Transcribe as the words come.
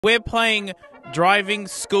We're playing Driving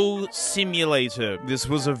School Simulator. This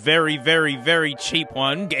was a very, very, very cheap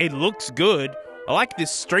one. It looks good. I like this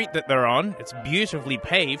street that they're on. It's beautifully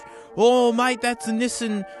paved. Oh, mate, that's a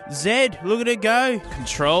Nissan Z. Look at it go.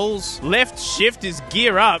 Controls. Left shift is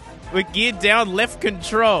gear up. We're geared down, left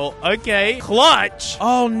control. Okay. Clutch.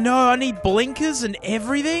 Oh, no, I need blinkers and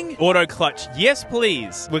everything? Auto clutch. Yes,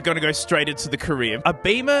 please. We're going to go straight into the career. A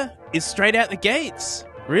Beamer is straight out the gates.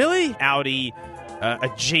 Really? Audi,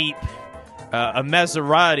 a Jeep, a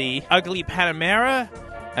Maserati, ugly Panamera,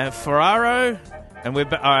 a Ferraro. And we're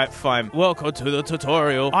alright, fine. Welcome to the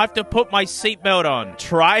tutorial. I have to put my seatbelt on.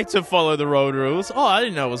 Try to follow the road rules. Oh, I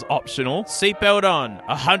didn't know it was optional. Seatbelt on.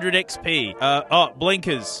 100 XP.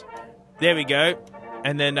 Blinkers. There we go.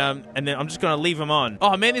 And then I'm just gonna leave them on.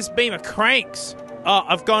 Oh man, this Beamer cranks. Oh,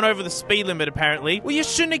 I've gone over the speed limit apparently. Well, you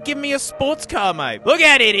shouldn't have given me a sports car, mate. Look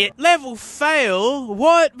at it, idiot. Level fail?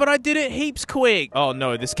 What? But I did it heaps quick. Oh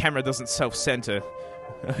no, this camera doesn't self-center.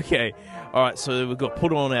 Okay. Alright, so we've got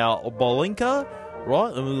put on our blinker.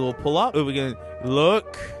 Right, and we'll pull up, and we can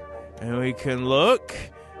look, and we can look,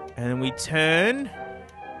 and then we turn.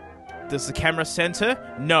 Does the camera center?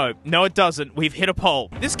 No, it doesn't. We've hit a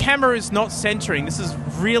pole. This camera is not centering. This is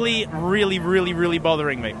really, really, really, really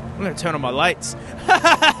bothering me. I'm gonna turn on my lights.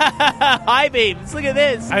 High beams, look at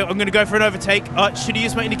this. I'm gonna go for an overtake. Should have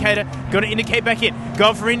used my indicator. Gotta indicate back in.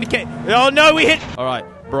 Go for indicate. Oh no, we hit. All right,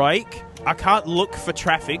 brake. I can't look for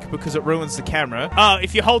traffic because it ruins the camera. Oh,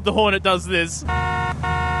 if you hold the horn, it does this.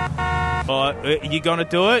 Are you gonna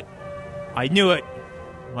do it? I knew it.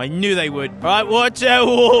 I knew they would. All right, watch out.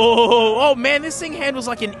 Whoa. Oh, man, this thing handles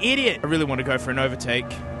like an idiot. I really want to go for an overtake,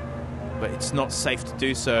 but it's not safe to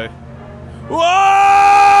do so.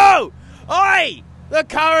 Whoa! Oi! The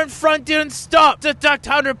car in front didn't stop. Deduct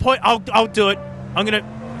 100 point. I'll do it. I'm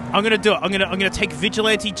gonna do it. I'm gonna take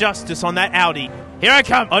vigilante justice on that Audi. Here I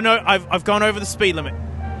come. Oh no, I've gone over the speed limit.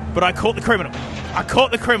 But I caught the criminal. I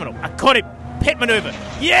caught him. Pit maneuver.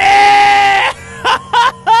 Yeah!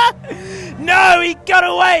 No, he got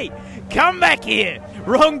away. Come back here.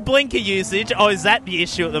 Wrong blinker usage. Oh, is that the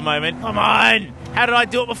issue at the moment? Come on. How did I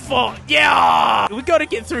do it before? Yeah! We got to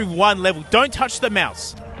get through one level. Don't touch the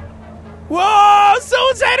mouse. Whoa!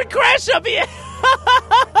 Someone's had a crash up here.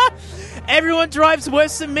 Everyone drives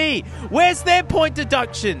worse than me. Where's their point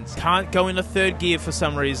deductions? Can't go into third gear for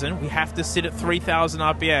some reason. We have to sit at 3,000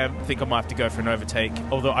 RPM. I think I might have to go for an overtake.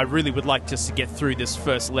 Although I really would like just to get through this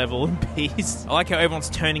first level in peace. I like how everyone's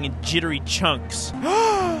turning in jittery chunks.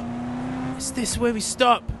 Is this where we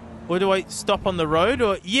stop? Or do I stop on the road?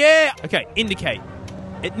 Or yeah. Okay, indicate.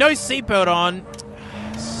 No seatbelt on.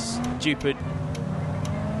 Stupid.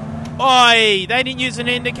 Oi, they didn't use an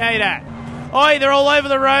indicator. Oi, they're all over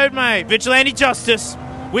the road, mate. Vigilante justice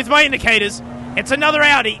with my indicators. It's another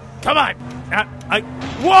Audi. Come on.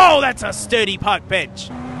 Whoa, that's a sturdy park bench.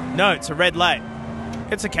 No, it's a red light.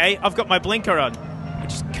 It's okay. I've got my blinker on. I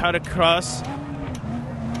just cut across.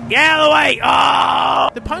 Get out of the way. Oh!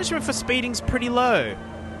 The punishment for speeding's pretty low.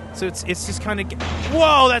 So it's just kind of...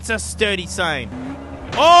 Whoa, that's a sturdy sign.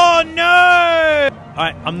 Oh, no!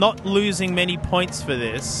 Alright, I'm not losing many points for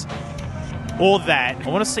this. Or that. I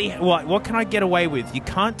want to see what can I get away with. You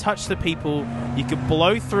can't touch the people. You can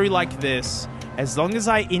blow through like this. As long as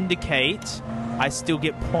I indicate, I still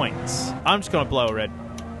get points. I'm just going to blow a red.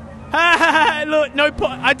 Ha! Look, no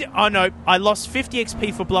point. Oh no, I lost 50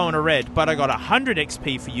 XP for blowing a red, but I got 100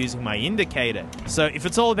 XP for using my indicator. So if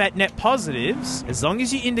it's all about net positives, as long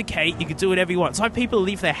as you indicate, you can do whatever you want. So people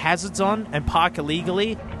leave their hazards on and park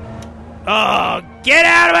illegally. Oh, get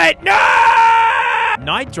out of it! No!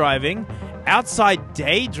 Night driving. Outside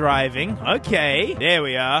day driving. Okay, there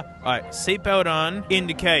we are. Alright, seatbelt on.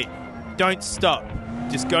 Indicate. Don't stop.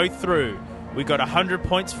 Just go through. We got 100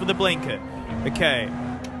 points for the blinker. Okay.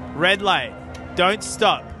 Red light. Don't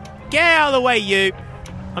stop. Get out of the way, you.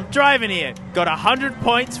 I'm driving here. Got 100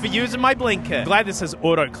 points for using my blinker. Glad this has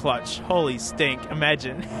auto clutch. Holy stink.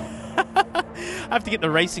 Imagine. I have to get the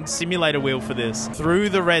racing simulator wheel for this. Through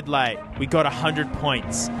the red light. We got 100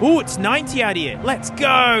 points. Ooh, it's 90 out here. Let's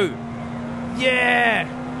go. Yeah!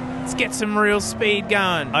 Let's get some real speed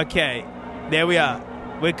going. Okay, there we are.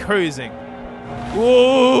 We're cruising.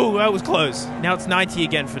 Whoa, that was close. Now it's 90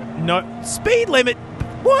 again for no... Speed limit?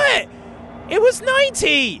 What? It was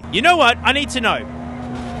 90! You know what? I need to know.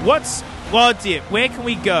 Well, dear, where can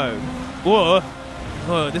we go? Whoa.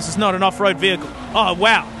 Whoa, this is not an off-road vehicle. Oh,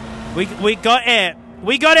 wow. We got air.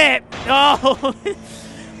 We got air. Oh...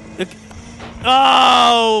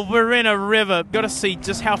 Oh, we're in a river. Got to see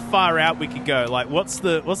just how far out we could go. Like, what's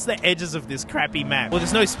the edges of this crappy map? Well,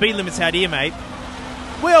 there's no speed limits out here, mate.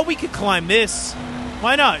 Well, we could climb this.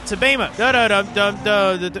 Why not? It's a Beamer.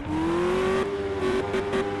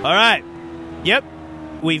 All right. Yep.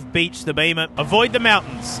 We've beached the Beamer. Avoid the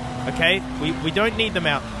mountains. Okay? We don't need the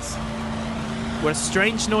mountains. What a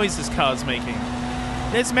strange noise this car's making.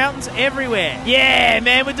 There's mountains everywhere. Yeah,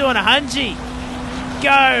 man, we're doing a hungy.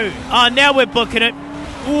 Go. Oh, now we're booking it.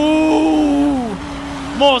 Ooh.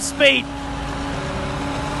 More speed.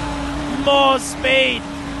 More speed.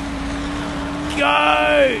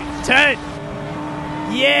 Go. Turn.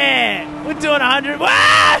 Yeah. We're doing 100.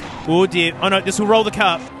 Ah! Oh, dear. Oh, no, this will roll the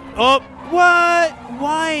car. Oh, what?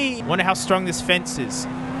 Why? Wonder how strong this fence is.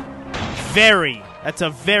 Very. That's a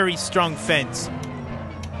very strong fence.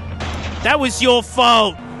 That was your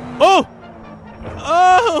fault. Oh!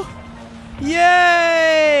 Oh!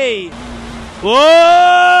 Yay!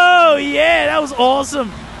 Whoa! Yeah, that was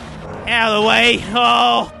awesome. Out of the way.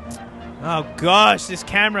 Oh. Oh, gosh, this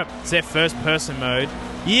camera. It's their first-person mode.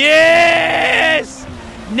 Yes!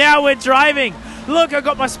 Now we're driving. Look, I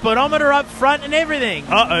got my speedometer up front and everything.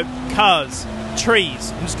 Uh-oh. Cars.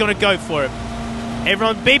 Trees. I'm just going to go for it.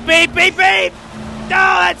 Everyone, beep, beep, beep, beep! No,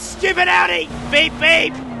 that stupid Audi! Beep,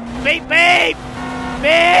 beep! Beep, beep!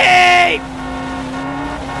 Beep!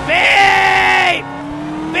 Beep!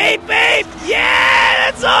 Beep, beep!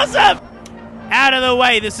 Yeah, that's awesome! Out of the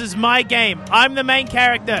way, this is my game. I'm the main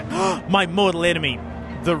character. My mortal enemy,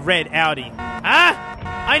 the red Audi.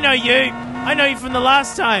 Ah, I know you. I know you from the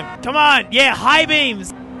last time. Come on, yeah, high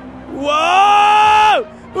beams. Whoa!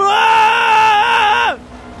 Whoa!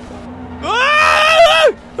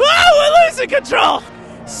 Whoa! Whoa, we're losing control!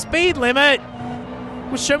 Speed limit!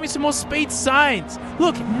 Well, show me some more speed signs.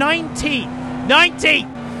 Look, 90! 90!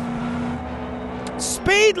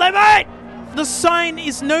 Speed limit! The sign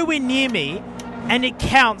is nowhere near me, and it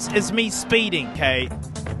counts as me speeding. Okay,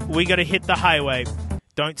 we gotta hit the highway.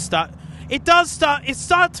 Don't start. It does start. It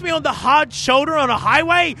starts me on the hard shoulder on a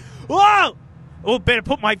highway. Whoa! Oh, better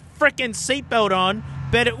put my frickin' seatbelt on.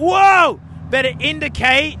 Better. Whoa! Better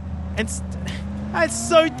indicate. And that's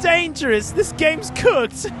so dangerous. This game's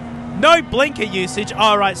cooked. No blinker usage.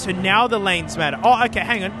 All right, so now the lanes matter. Oh, okay,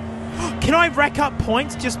 hang on. Can I rack up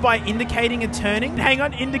points just by indicating and turning? Hang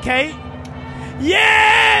on, indicate.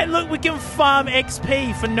 Yeah! Look, we can farm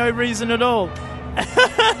XP for no reason at all.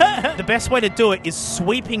 The best way to do it is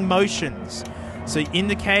sweeping motions. So you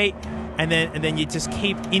indicate, and then you just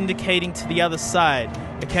keep indicating to the other side.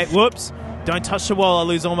 Okay, whoops. Don't touch the wall, I'll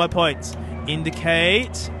lose all my points.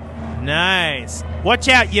 Indicate. Nice. Watch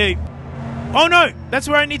out, you. Oh, no. That's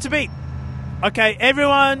where I need to be. Okay,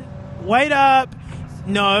 everyone, wait up.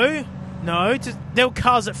 No. No. Just, there were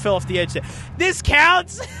cars that fell off the edge there. This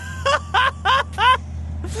counts.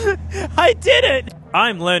 I did it.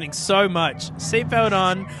 I'm learning so much. Seatbelt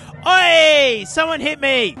on. Oi! Someone hit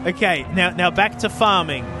me. Okay, now back to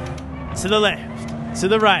farming. To the left. To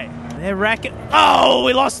the right. They're racking. Oh,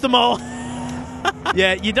 we lost them all.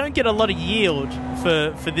 Yeah, you don't get a lot of yield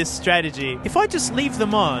for this strategy. If I just leave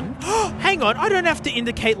them on... Hang on, I don't have to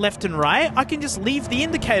indicate left and right. I can just leave the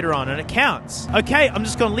indicator on and it counts. Okay, I'm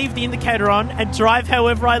just going to leave the indicator on and drive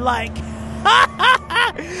however I like.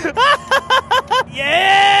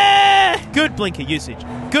 Yeah! Good blinker usage.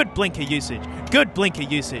 Good blinker usage. Good blinker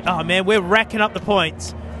usage. Oh, man, we're racking up the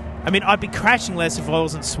points. I mean, I'd be crashing less if I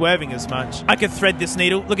wasn't swerving as much. I could thread this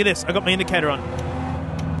needle. Look at this. I got my indicator on.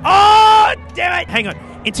 Oh, damn it. Hang on.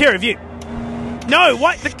 Interior view. No,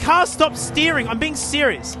 what? The car stopped steering. I'm being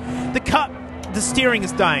serious. The steering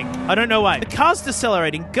is dying. I don't know why. The car's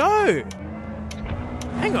decelerating. Go.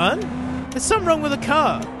 Hang on. There's something wrong with the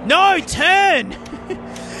car. No, turn.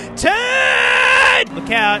 Turn. Look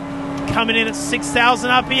out. Coming in at 6,000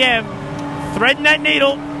 RPM. Threading that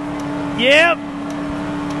needle. Yep.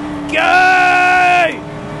 Go.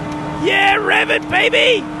 Yeah, rev it,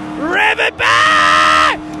 baby. Rev it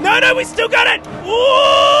back. No, we still got it.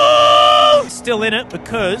 Ooh. Still in it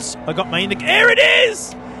because I got my indicator. There it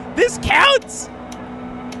is. This counts.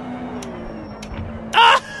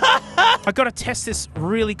 I gotta test this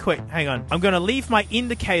really quick. Hang on. I'm gonna leave my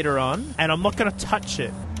indicator on and I'm not gonna touch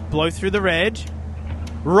it. Blow through the red.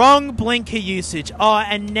 Wrong blinker usage. Oh,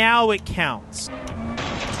 and now it counts.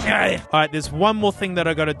 Alright, there's one more thing that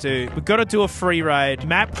I gotta do. We've gotta do a free ride.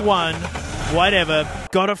 Map 1, whatever.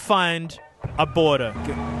 Gotta find a border.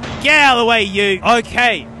 Get out of the way, you.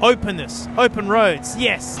 Okay, open this. Open roads.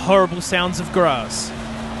 Yes. Horrible sounds of grass.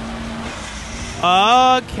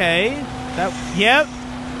 Okay. Yep.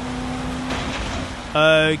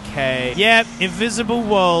 Okay. Yep, invisible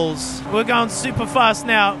walls. We're going super fast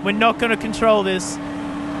now. We're not going to control this.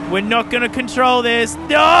 We're not going to control this.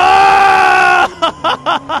 No!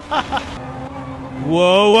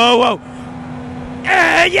 Whoa, whoa, whoa.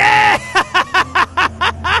 Yeah!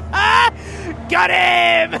 Got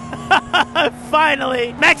him!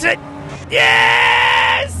 Finally. Max it.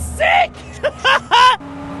 Yeah! Sick!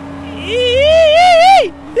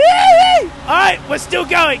 Alright, we're still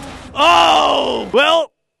going. Oh!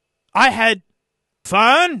 Well, I had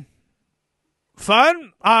fun.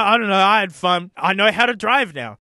 I don't know. I had fun. I know how to drive now.